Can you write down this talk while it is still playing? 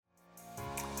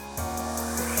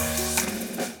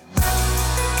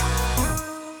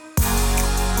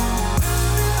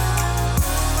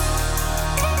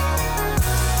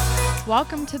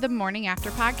Welcome to the Morning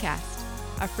After Podcast,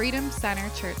 a Freedom Center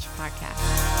Church podcast.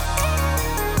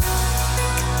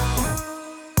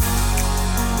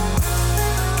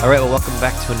 All right, well, welcome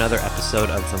back to another episode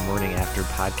of the Morning After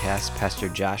Podcast. Pastor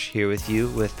Josh here with you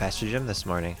with Pastor Jim this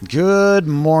morning. Good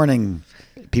morning,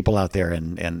 people out there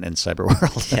in cyber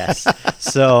world. Yes.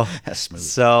 So, That's smooth.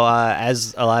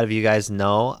 As a lot of you guys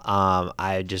know,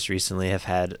 I just recently have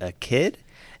had a kid,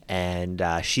 and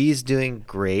she's doing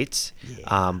great.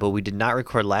 Yeah. But we did not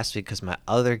record last week because my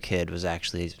other kid was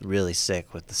actually really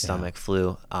sick with the stomach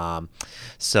flu.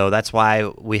 So that's why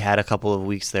we had a couple of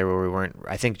weeks there where we weren't,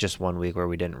 I think just 1 week where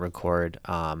we didn't record.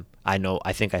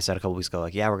 I think I said a couple weeks ago,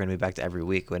 like, yeah, we're going to be back to every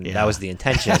week when that was the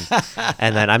intention.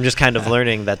 And then I'm just kind of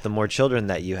learning that the more children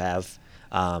that you have,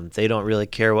 they don't really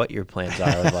care what your plans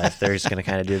are with life. They're just going to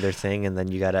kind of do their thing, and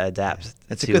then you got to adapt.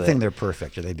 It's a good thing they're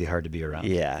perfect, or they'd be hard to be around.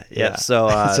 Yeah. So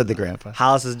said the grandpa.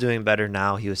 Hollis is doing better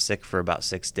now. He was sick for about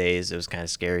 6 days. It was kind of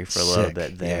scary for a little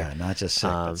bit there. Yeah, not just sick,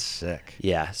 but sick.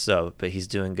 Yeah. So, but he's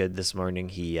doing good this morning.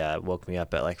 He woke me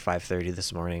up at like 5:30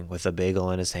 this morning with a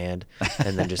bagel in his hand,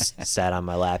 and then just sat on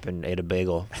my lap and ate a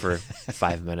bagel for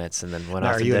 5 minutes, and then went Now,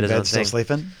 off are and you did in his own bed still thing.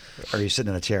 sleeping? Or are you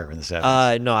sitting in a chair when this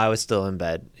happens? No, I was still in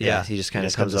bed. Yeah, Yeah. he just kind He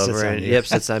of just comes comes and over sits on and you.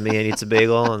 sits on me and eats a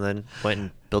bagel, and then went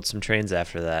and built some trains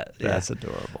after that. Yeah. That's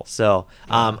adorable. So,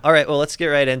 all right, well, let's get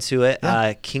right into it.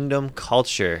 Yeah. Kingdom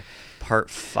Culture, Part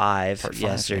 5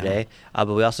 yesterday, but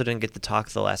we also didn't get to talk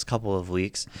the last couple of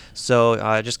weeks.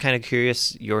 So, just kind of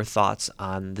curious your thoughts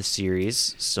on the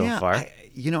series so far.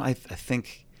 I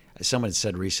think someone had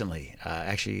said recently,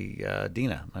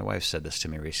 Dina, my wife, said this to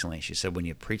me recently. She said, when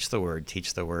you preach the word,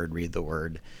 teach the word, read the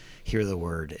word, hear the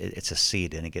word, it's a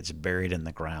seed, and it gets buried in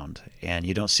the ground, and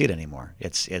you don't see it anymore.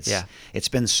 It's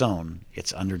been sown.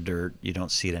 It's under dirt. You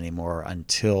don't see it anymore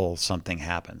until something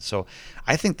happens. So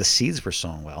I think the seeds were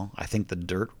sown well. I think the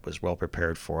dirt was well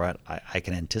prepared for it. I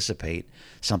can anticipate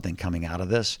something coming out of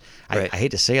this. Right. I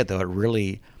hate to say it, though. It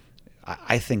really,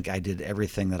 I think I did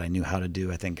everything that I knew how to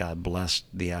do. I think God blessed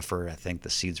the effort. I think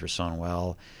the seeds were sown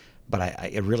well.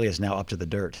 But it really is now up to the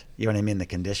dirt. You know what I mean? The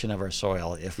condition of our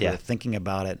soil. If we're thinking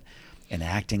about it,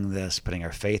 enacting this, putting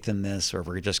our faith in this, or if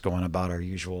we're just going about our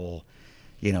usual,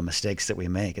 mistakes that we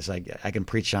make. It's like I can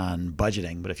preach on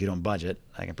budgeting, but if you don't budget,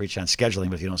 I can preach on scheduling,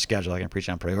 but if you don't schedule, I can preach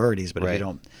on priorities, but if you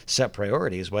don't set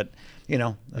priorities, if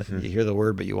you hear the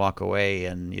word but you walk away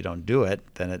and you don't do it,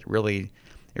 then it really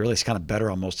is kind of better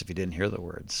almost if you didn't hear the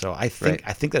word. So I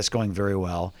think that's going very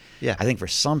well. Yeah. I think for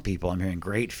some people, I'm hearing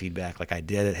great feedback. Like I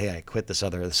did it. Hey, I quit this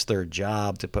third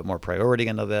job to put more priority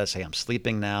into this. Hey, I'm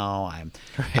sleeping now.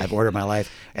 I've ordered my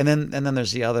life. And then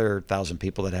there's the other 1,000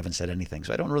 people that haven't said anything.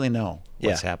 So I don't really know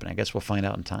what's happening. I guess we'll find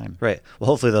out in time. Right. Well,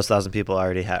 hopefully those 1,000 people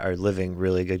already are living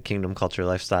really good kingdom culture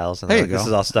lifestyles. And There you this go.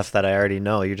 is all stuff that I already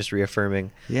know. You're just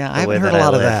reaffirming. Yeah, the I haven't way heard that a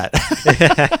lot of live.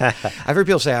 that. I've heard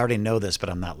people say I already know this, but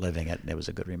I'm not living it. And it was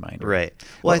a good reminder. Right.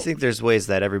 Well, I think there's ways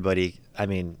that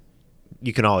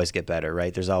you can always get better,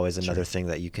 right? There's always another thing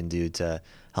that you can do to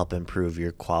help improve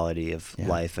your quality of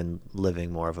life and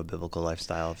living more of a biblical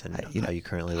lifestyle than how you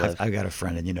currently live. I've got a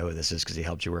friend, and you know who this is because he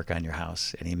helped you work on your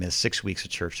house, and he missed 6 weeks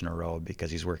of church in a row because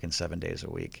he's working 7 days a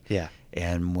week. Yeah.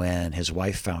 And when his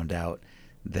wife found out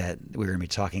that we were going to be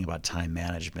talking about time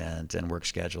management and work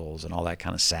schedules and all that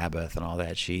kind of Sabbath and all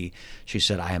that, she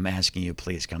said, I am asking you,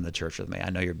 please come to church with me.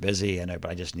 I know you're busy, but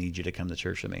I just need you to come to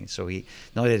church with me. So he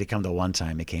not only did he come the one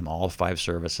time, he came all 5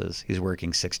 services. He's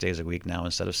working 6 days a week now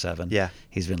instead of 7. Yeah.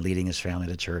 He's been leading his family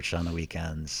to church on the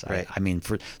weekends. Right.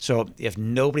 So if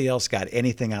nobody else got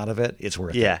anything out of it, it's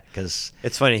worth it. Because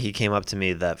it's funny, he came up to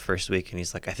me that first week and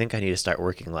he's like, I think I need to start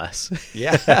working less.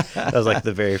 Yeah. That was like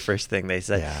the very first thing they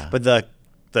said. Yeah. But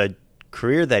the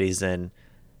career that he's in,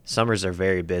 summers are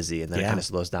very busy, and then it kind of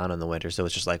slows down in the winter. So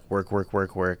it's just like work,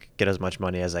 get as much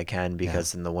money as I can,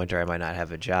 because in the winter I might not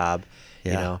have a job.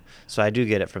 So I do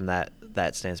get it from that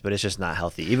stance, but it's just not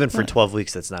healthy. Even for 12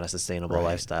 weeks, that's not a sustainable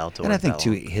lifestyle to work. And I think that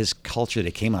too, long. his culture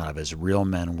that came out of is real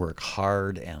men work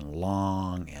hard and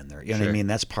long, and they're, you know what I mean?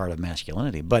 That's part of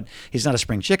masculinity. But he's not a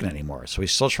spring chicken anymore, so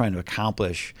he's still trying to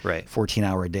accomplish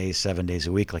 14-hour days, 7 days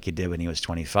a week, like he did when he was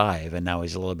 25, and now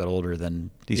he's a little bit older than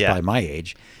he's probably my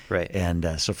age. Right.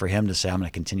 And so for him to say, I'm going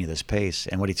to continue this pace,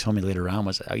 and what he told me later on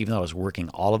was, even though I was working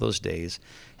all of those days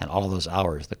and all of those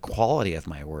hours, the quality of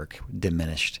my work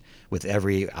diminished with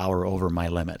every hour over my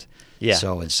limit. Yeah.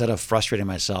 So instead of frustrating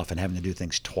myself and having to do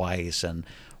things twice and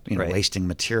wasting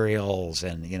materials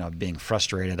and being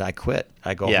frustrated, I quit.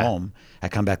 I go home. I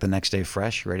come back the next day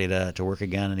fresh, ready to work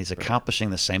again. And he's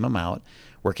accomplishing the same amount,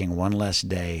 working one less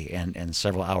day and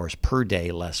several hours per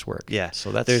day less work. Yeah.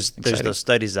 So that's there's exciting. those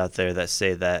studies out there that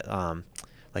say that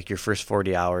like your first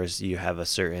 40 hours, you have a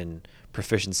certain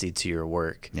proficiency to your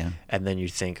work. Yeah. And then you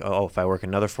think, oh, if I work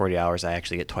another 40 hours, I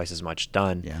actually get twice as much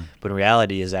done. Yeah. But in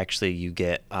reality is actually you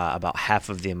get about half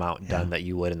of the amount done that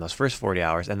you would in those first 40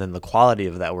 hours. And then the quality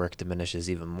of that work diminishes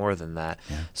even more than that.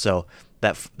 Yeah. So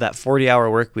that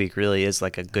 40-hour work week really is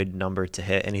like a good number to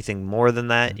hit. Anything more than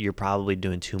that, you're probably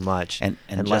doing too much. And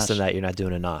less than Josh, that, you're not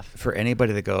doing enough. For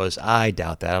anybody that goes, I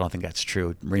doubt that, I don't think that's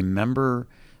true. Remember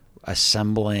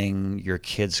assembling your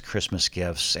kids' Christmas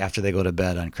gifts after they go to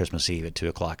bed on Christmas Eve at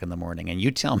 2:00 in the morning, and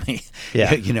you tell me,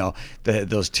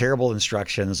 those terrible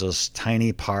instructions, those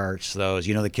tiny parts,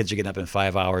 the kids are getting up in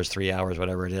 5 hours, 3 hours,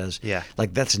 whatever it is. Yeah.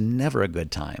 Like that's never a good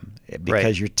time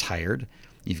because you're tired.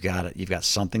 You've got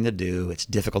something to do. It's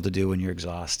difficult to do when you're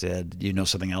exhausted.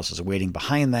 Something else is waiting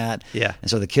behind that. Yeah.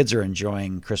 And so the kids are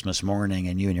enjoying Christmas morning,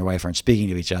 and you and your wife aren't speaking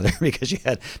to each other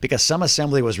because some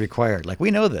assembly was required. Like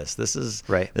we know this. This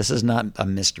is not a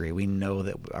mystery. We know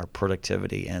that our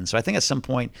productivity. And so I think at some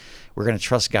point we're going to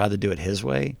trust God to do it His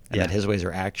way, and that His ways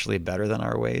are actually better than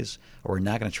our ways, or we're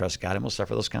not going to trust God and we'll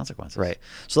suffer those consequences. Right.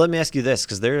 So let me ask you this,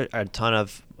 because there are a ton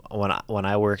of when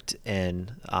I worked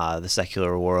in the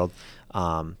secular world.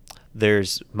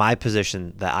 There's my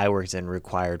position that I worked in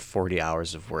required 40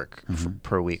 hours of work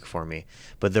per week for me,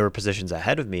 but there were positions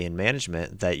ahead of me in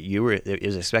management that it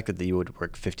was expected that you would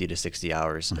work 50 to 60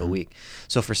 hours a week.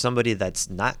 So for somebody that's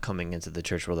not coming into the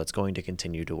church world, that's going to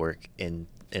continue to work in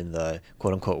the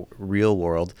quote unquote real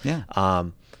world,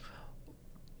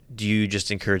 do you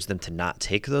just encourage them to not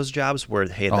take those jobs where,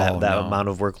 hey, that amount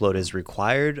of workload is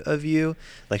required of you?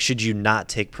 Like, should you not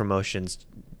take promotions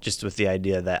just with the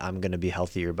idea that I'm going to be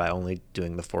healthier by only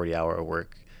doing the 40-hour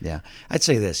work? Yeah. I'd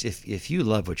say this. If you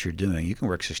love what you're doing, you can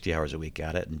work 60 hours a week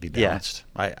at it and be balanced.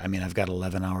 Yeah. I mean, I've got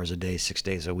 11 hours a day, 6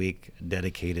 days a week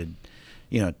dedicated,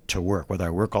 to work. Whether I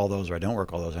work all those or I don't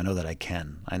work all those, I know that I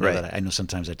can. I know that I know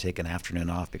sometimes I take an afternoon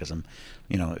off because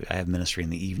I have ministry in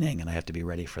the evening and I have to be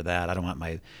ready for that. I don't want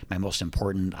my most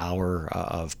important hour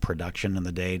of production in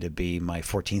the day to be my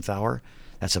 14th hour.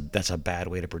 That's a bad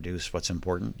way to produce what's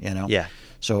important, Yeah.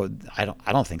 So I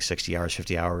don't think 60 hours,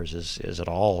 50 hours is at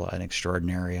all an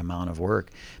extraordinary amount of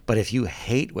work. But if you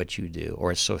hate what you do,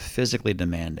 or it's so physically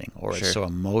demanding, or it's so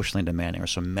emotionally demanding, or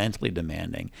so mentally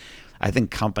demanding, I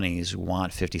think companies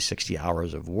want 50, 60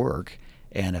 hours of work.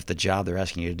 And if the job they're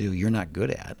asking you to do, you're not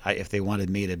good at. If they wanted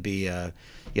me to be,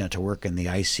 to work in the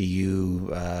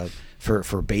ICU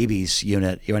for babies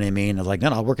unit, you know what I mean? I was like,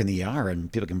 no, I'll work in the ER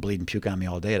and people can bleed and puke on me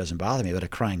all day. It doesn't bother me. But a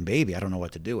crying baby, I don't know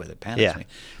what to do with it. It panics me.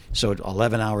 So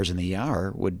 11 hours in the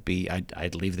ER would be,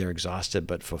 I'd leave there exhausted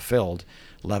but fulfilled.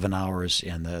 11 hours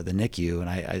in the NICU, and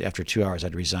I after 2 hours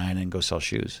I'd resign and go sell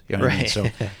shoes. You know what I mean? So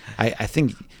I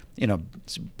think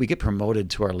we get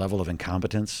promoted to our level of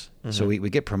incompetence. So we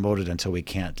get promoted until we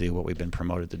can't do what we've been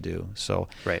promoted to do. So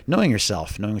knowing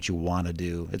yourself, knowing what you want to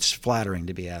do, it's flattering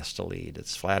to be asked to lead.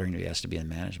 It's flattering to be asked to be in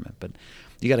management, but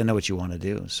you got to know what you want to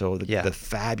do. So the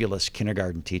fabulous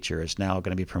kindergarten teacher is now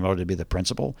going to be promoted to be the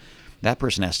principal. That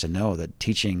person has to know that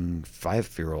teaching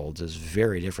 5-year-olds is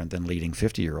very different than leading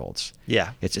 50-year-olds.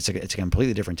 Yeah, it's a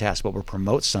completely different task. But we'll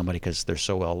promote somebody because they're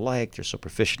so well liked, they're so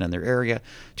proficient in their area,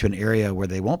 to an area where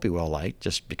they won't be well liked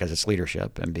just because it's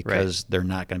leadership and because they're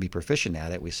not going to be proficient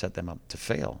at it. We set them up to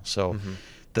fail. So.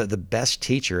 The best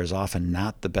teacher is often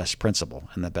not the best principal,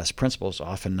 and the best principal is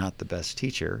often not the best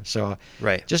teacher. So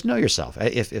just know yourself.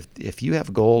 If you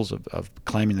have goals of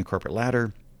climbing the corporate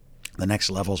ladder, the next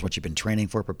level is what you've been training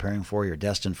for, preparing for, you're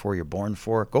destined for, you're born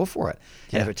for, go for it.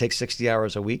 And if it takes 60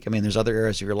 hours a week, there's other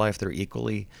areas of your life that are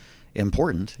equally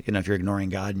important. If you're ignoring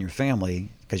God and your family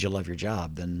because you love your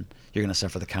job, then you're going to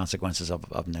suffer the consequences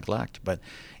of neglect. But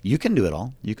you can do it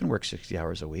all. You can work 60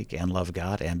 hours a week and love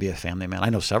God and be a family man. I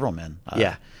know several men.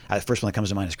 The first one that comes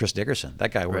to mind is Chris Dickerson.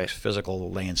 That guy works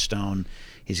physical, laying stone.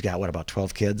 He's got, about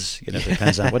 12 kids? It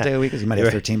depends on what day of the week. He might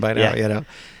have 13 by now,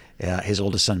 his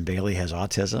oldest son Bailey has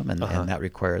autism, and that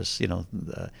requires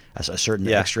a certain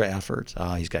extra effort.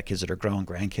 He's got kids that are grown,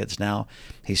 grandkids now.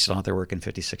 He's still out there working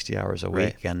 50, 60 hours a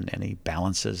week, and he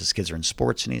balances. His kids are in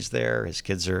sports, and he's there.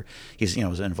 He's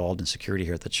involved in security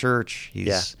here at the church.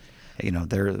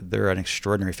 They're an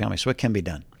extraordinary family. So it can be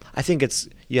done. I think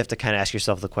you have to kind of ask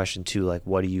yourself the question too, like,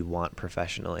 what do you want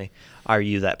professionally? Are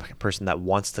you that person that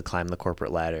wants to climb the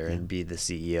corporate ladder and be the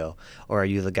CEO? Or are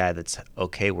you the guy that's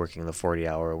okay working the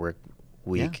 40-hour work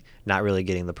week, not really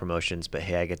getting the promotions, but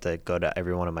hey, I get to go to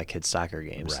every one of my kids' soccer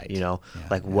games,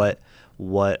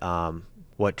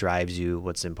 what drives you,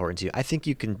 what's important to you? I think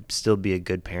you can still be a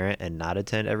good parent and not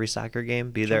attend every soccer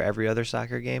game, be there every other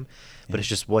soccer game, but it's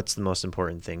just what's the most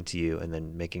important thing to you, and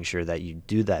then making sure that you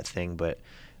do that thing, but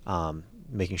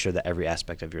making sure that every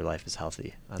aspect of your life is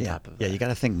healthy on top of that. Yeah, you got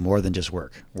to think more than just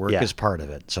work. Work is part of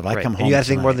it. So if I come home and you got to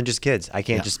think more tonight- than just kids. I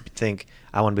can't just think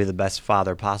I want to be the best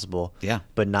father possible,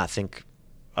 but not think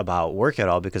about work at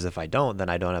all, because if I don't, then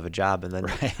I don't have a job, and then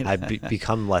I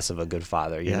become less of a good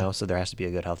father, you know? So there has to be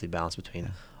a good, healthy balance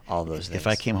between all those things. If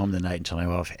I came home tonight and told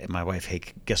my wife, hey,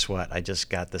 guess what? I just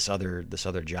got this other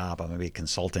job. I'm going to be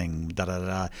consulting,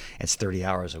 It's 30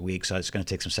 hours a week, so it's going to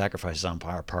take some sacrifices on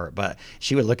our part. But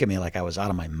she would look at me like I was out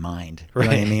of my mind. You know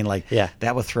what I mean? Like,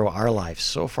 that would throw our life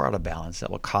so far out of balance.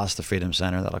 That will cost the Freedom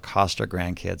Center. That'll cost our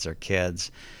grandkids, our kids.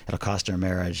 It'll cost our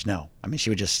marriage. No. I mean, she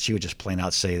would just plain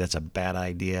out say, that's a bad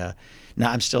idea.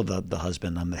 Now, I'm still the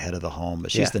husband. I'm the head of the home,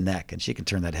 but she's the neck, and she can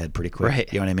turn that head pretty quick.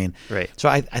 Right. You know what I mean? Right. So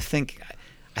I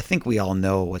think we all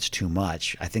know what's too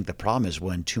much. I think the problem is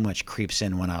when too much creeps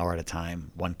in 1 hour at a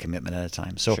time, one commitment at a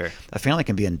time. So a family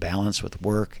can be in balance with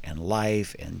work and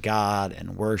life and God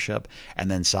and worship,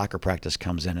 and then soccer practice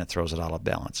comes in and throws it all off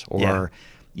balance. Or,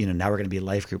 now we're going to be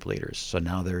life group leaders. So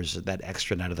now there's that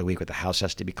extra night of the week where the house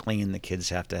has to be clean, the kids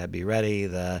have to be ready.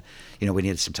 We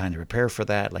need some time to prepare for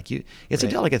that. It's a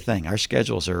delicate thing. Our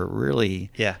schedules are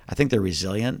really, I think they're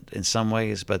resilient in some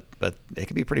ways, but it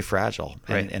can be pretty fragile.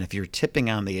 And if you're tipping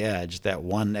on the edge, that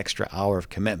one extra hour of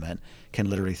commitment can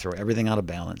literally throw everything out of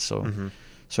balance.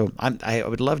 So, I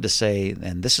would love to say,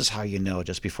 and this is how you know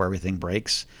just before everything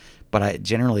breaks. But I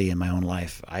generally in my own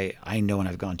life, I know when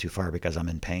I've gone too far because I'm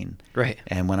in pain. Right.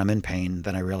 And when I'm in pain,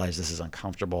 then I realize this is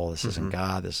uncomfortable. This isn't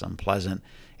God. This is unpleasant.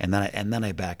 And then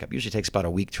I back up. Usually takes about a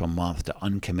week to a month to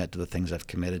uncommit to the things I've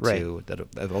committed to that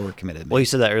have overcommitted me. Well, you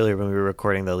said that earlier when we were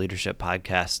recording the leadership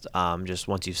podcast. Just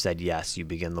once you've said yes, you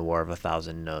begin the war of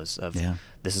 1,000 no's.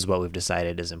 This is what we've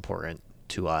decided is important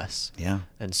to us. Yeah.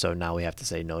 And so now we have to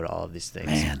say no to all of these things.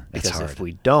 Man, that's because hard. if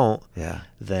we don't,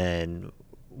 then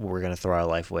we're going to throw our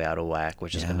life way out of whack,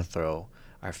 which is going to throw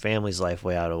our family's life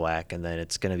way out of whack, and then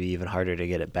it's going to be even harder to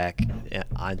get it back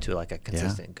onto like a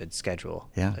consistent, good schedule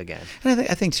again. And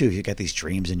I think too, if you got these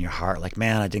dreams in your heart, like,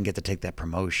 man, I didn't get to take that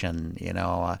promotion,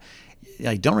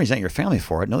 don't resent your family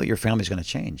for it. Know that your family's going to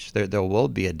change. There will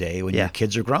be a day when your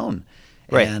kids are grown.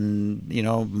 Right. And,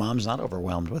 mom's not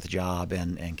overwhelmed with job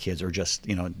and kids, or just,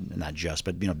 not just,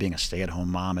 but, being a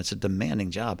stay-at-home mom. It's a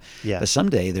demanding job. Yeah. But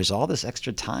someday there's all this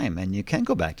extra time, and you can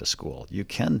go back to school.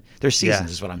 There's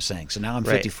seasons is what I'm saying. So now I'm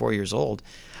 54 years old.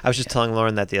 I was just telling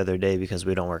Lauren that the other day because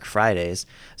we don't work Fridays.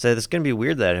 So it's going to be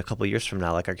weird that a couple years from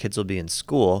now, like our kids will be in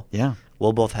school. Yeah.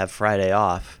 We'll both have Friday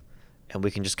off. And we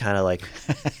can just kind of like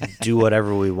do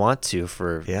whatever we want to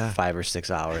for 5 or 6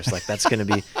 hours. Like that's going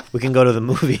to be, we can go to the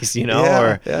movies,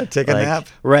 or take a nap.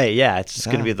 Right. Yeah. It's just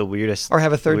going to be the weirdest. Or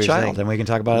have a third child thing. and we can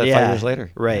talk about it 5 years later.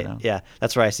 Right. Yeah.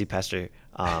 That's where I see Pastor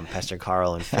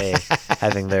Carl and Faye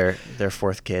having their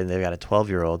fourth kid. They've got a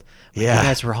 12-year-old. You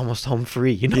guys were almost home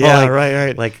free. Yeah,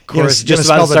 right. Like Cora's just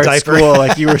about to start school.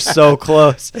 Like you were so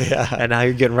close. And now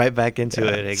you're getting right back into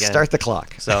it again. Start the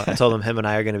clock. So I told him and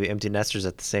I are going to be empty nesters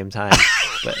at the same time.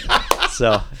 But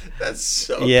so that's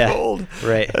so cold.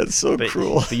 Right. That's so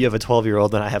cruel. But you have a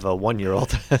 12-year-old and I have a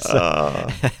 1-year-old.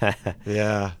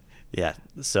 Yeah. Yeah.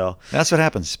 So that's what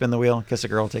happens. Spin the wheel, kiss a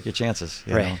girl, take your chances.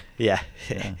 You know? Yeah.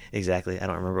 Exactly. I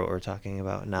don't remember what we're talking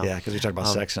about now. Yeah, because we talked about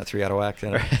sex and 3 out of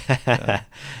whack.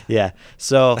 Yeah.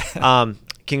 So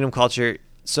Kingdom Culture.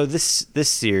 So this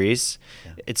series,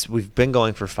 we've been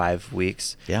going for 5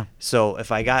 weeks. Yeah. So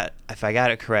if I got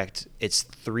it correct, it's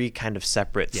 3 kind of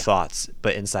separate thoughts,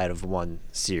 but inside of one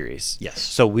series. Yes.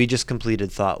 So we just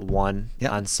completed thought 1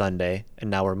 on Sunday, and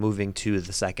now we're moving to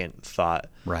the second thought.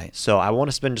 Right. So I want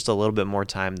to spend just a little bit more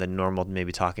time than normal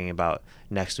maybe talking about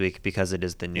next week because it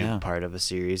is the new part of a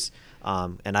series.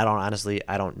 And I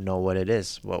don't know what it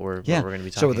is, what we're going to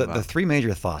be talking about. So the 3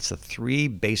 major thoughts, the 3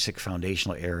 basic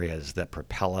foundational areas that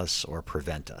propel us or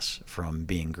prevent us from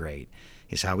being great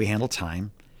is how we handle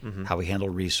time, how we handle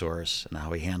resource, and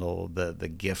how we handle the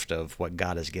gift of what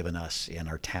God has given us in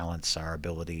our talents, our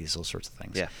abilities, those sorts of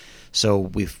things. Yeah. So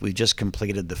we've just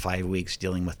completed the 5 weeks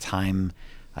dealing with time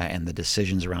and the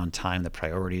decisions around time, the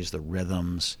priorities, the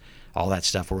rhythms, all that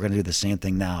stuff. We're going to do the same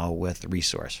thing now with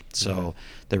resource. So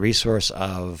the resource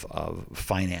of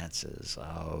finances,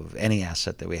 of any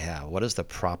asset that we have, what is the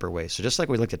proper way? So just like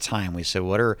we looked at time, we said,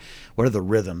 what are the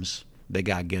rhythms that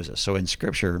God gives us? So in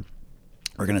Scripture,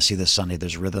 we're going to see this Sunday,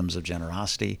 there's rhythms of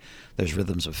generosity, there's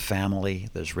rhythms of family,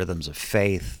 there's rhythms of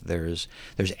faith, there's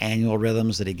annual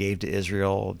rhythms that he gave to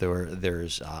Israel,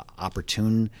 there's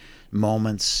opportune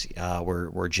moments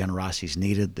where generosity is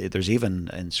needed. There's even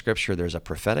in Scripture, there's a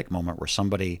prophetic moment where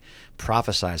somebody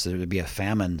prophesies that there would be a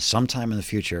famine sometime in the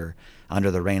future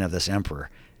under the reign of this emperor.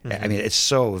 I mean, it's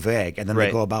so vague. And then they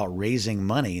Right. go about raising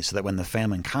money so that when the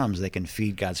famine comes, they can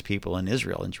feed God's people in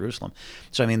Israel, in Jerusalem.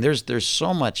 So, I mean, there's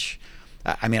so much.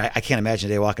 I mean, I can't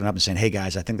imagine a day walking up and saying, "Hey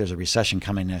guys, I think there's a recession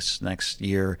coming next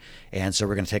year, and so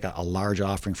we're going to take a large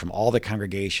offering from all the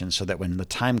congregations so that when the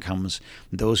time comes,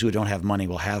 those who don't have money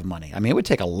will have money." I mean, it would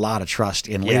take a lot of trust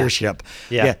in leadership.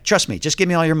 Yeah. Trust me, just give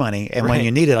me all your money, and when Right.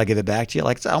 you need it, I'll give it back to you.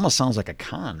 Like, it almost sounds like a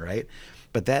con, right?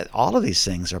 But that all of these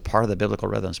things are part of the biblical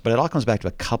rhythms. But it all comes back to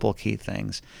a couple key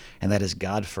things, and that is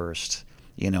God first.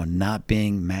 Not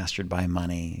being mastered by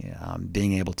money,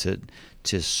 being able to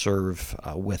serve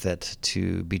with it,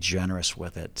 to be generous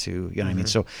with it, to what I mean.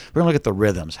 So we're gonna look at the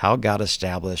rhythms, how God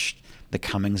established the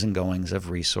comings and goings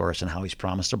of resource, and how He's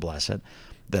promised to bless it.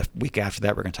 The week after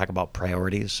that, we're going to talk about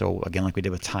priorities. So again, like we did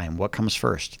with time, what comes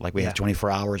first? Like we have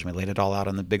 24 hours, and we laid it all out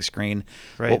on the big screen.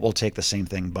 Right. We'll take the same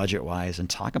thing budget-wise and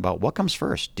talk about what comes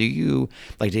first. Do you,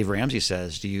 like Dave Ramsey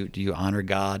says, do you honor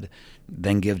God,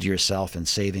 then give to yourself in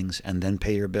savings, and then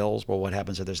pay your bills? Well, what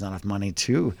happens if there's not enough money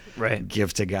to Right.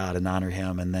 give to God and honor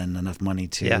Him, and then enough money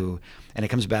to? Yeah. And it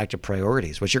comes back to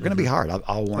priorities, which are going to be hard.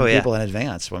 I'll warn people in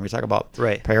advance when we talk about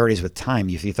Right. priorities with time.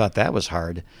 If you thought that was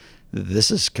hard,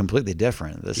 this is completely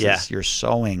different. This is you're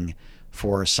sowing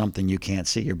for something you can't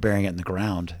see. You're burying it in the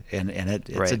ground, and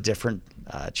it's a different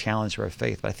challenge for our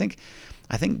faith. But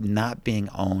I think not being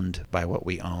owned by what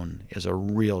we own is a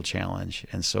real challenge.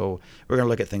 And so we're going to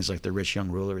look at things like the rich young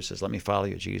ruler who says, "Let me follow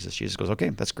you, Jesus." Jesus goes, "Okay,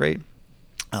 that's great.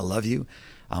 I love you.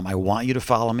 I want you to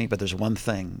follow me, but there's one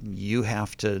thing. You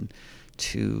have to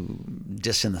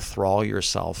disenthrall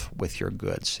yourself with your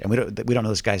goods." And we don't know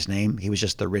this guy's name. He was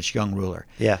just the rich young ruler.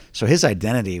 Yeah. So his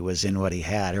identity was in what he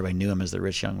had. Everybody knew him as the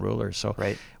rich young ruler. So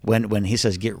Right. when he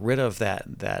says get rid of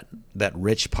that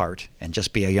rich part and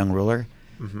just be a young ruler,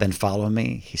 then follow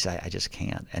me, he said, I just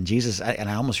can't. And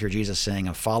I almost hear Jesus saying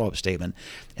a follow-up statement,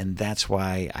 and that's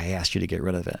why I asked you to get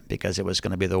rid of it, because it was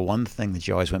going to be the one thing that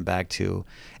you always went back to.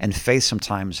 And faith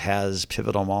sometimes has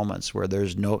pivotal moments where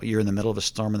you're in the middle of a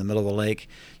storm in the middle of a lake,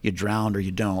 you drown or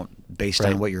you don't, based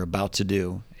on what you're about to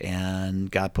do. And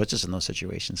God puts us in those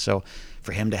situations. So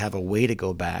for him to have a way to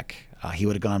go back, he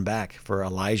would have gone back. For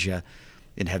Elijah,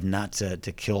 and have not to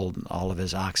killed all of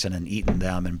his oxen and eaten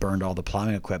them and burned all the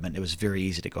plowing equipment, it was very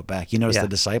easy to go back. You notice the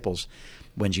disciples,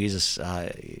 when Jesus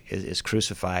is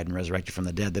crucified and resurrected from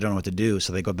the dead, they don't know what to do,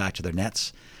 so they go back to their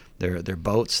nets, their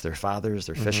boats, their fathers,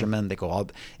 their fishermen. They go all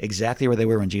exactly where they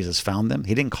were when Jesus found them.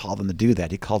 He didn't call them to do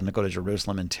that. He called them to go to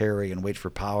Jerusalem and tarry and wait for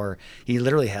power. He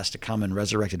literally has to come in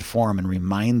resurrected form and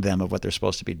remind them of what they're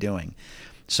supposed to be doing.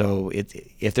 So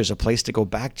if there's a place to go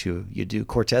back to, you do.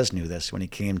 Cortez knew this when he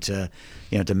came to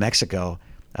Mexico.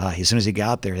 As soon as he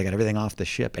got there, he got everything off the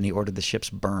ship, and he ordered the ships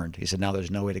burned. He said, "Now there's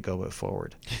no way to go but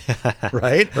forward."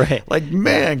 Right? Right. Like,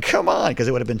 man, come on, because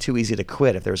it would have been too easy to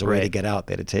quit if there was a way to get out.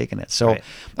 They'd have taken it. So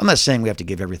I'm not saying we have to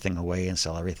give everything away and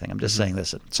sell everything. I'm just saying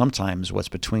this: that sometimes what's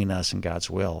between us and God's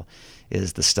will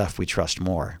is the stuff we trust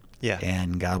more. Yeah.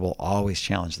 And God will always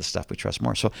challenge the stuff we trust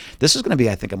more. So this is going to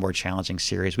be, I think, a more challenging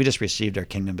series. We just received our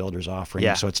Kingdom Builders offering.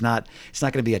 Yeah. So it's not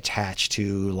going to be attached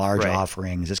to large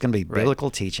offerings. It's going to be biblical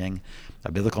teaching,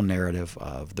 a biblical narrative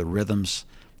of the rhythms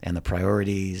and the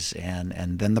priorities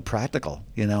and then the practical,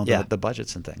 the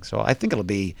budgets and things. So I think it'll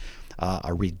be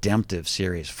a redemptive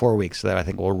series, 4 weeks that I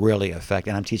think will really affect.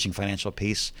 And I'm teaching financial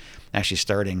peace, actually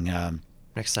starting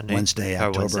next Sunday, Wednesday,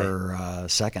 October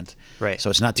 2nd. Right. So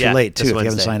it's not too late, too, if you haven't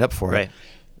Wednesday. signed up for it.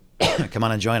 Right. Come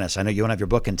on and join us. I know you won't have your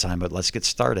book in time, but let's get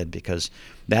started, because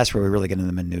that's where we really get into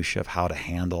the minutia of how to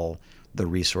handle the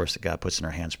resource that God puts in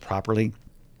our hands properly.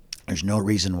 There's no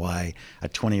reason why a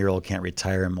 20-year-old can't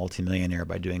retire a multimillionaire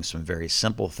by doing some very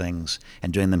simple things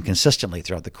and doing them consistently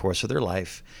throughout the course of their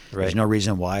life. Right. There's no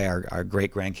reason why our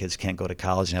great-grandkids can't go to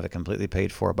college and have it completely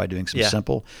paid for by doing some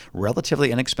simple,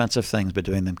 relatively inexpensive things, but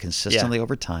doing them consistently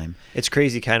over time. It's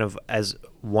crazy, kind of, as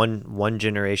one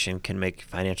generation can make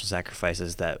financial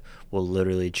sacrifices that will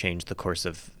literally change the course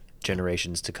of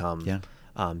generations to come.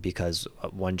 Yeah. Because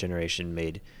one generation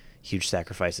made huge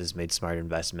sacrifices, made smart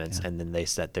investments, and then they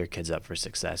set their kids up for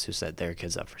success, who set their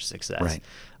kids up for success.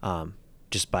 Right.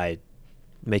 Just by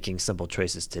making simple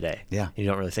choices today. Yeah. You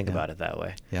don't really think about it that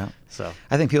way. Yeah. So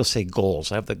I think people say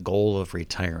goals. I have the goal of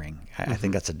retiring. I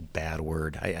think that's a bad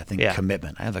word. I think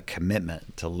commitment. I have a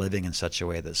commitment to living in such a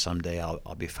way that someday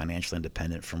I'll be financially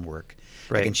independent from work.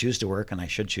 Right. I can choose to work, and I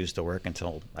should choose to work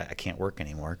until I can't work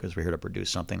anymore, because we're here to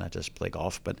produce something, not just play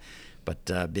golf, but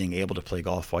being able to play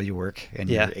golf while you work and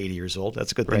you're 80 years old,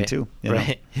 that's a good thing too. You know?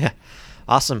 Yeah.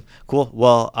 Awesome. Cool.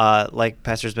 Well, like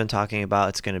Pastor's been talking about,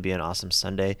 it's going to be an awesome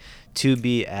Sunday to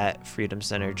be at Freedom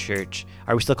Center Church.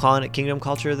 Are we still calling it Kingdom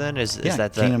Culture then? Is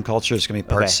that the Kingdom Culture is going to be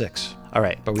part 6. All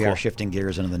right. But we cool. are shifting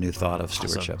gears into the new thought of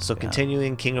stewardship. Awesome. So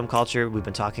continuing kingdom culture, we've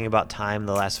been talking about time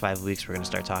the last 5 weeks. We're going to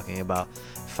start talking about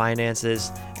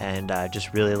finances, and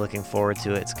just really looking forward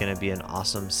to it. It's going to be an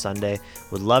awesome Sunday.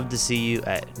 Would love to see you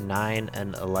at 9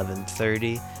 and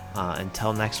 11:30.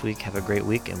 Until next week, have a great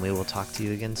week, and we will talk to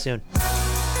you again soon.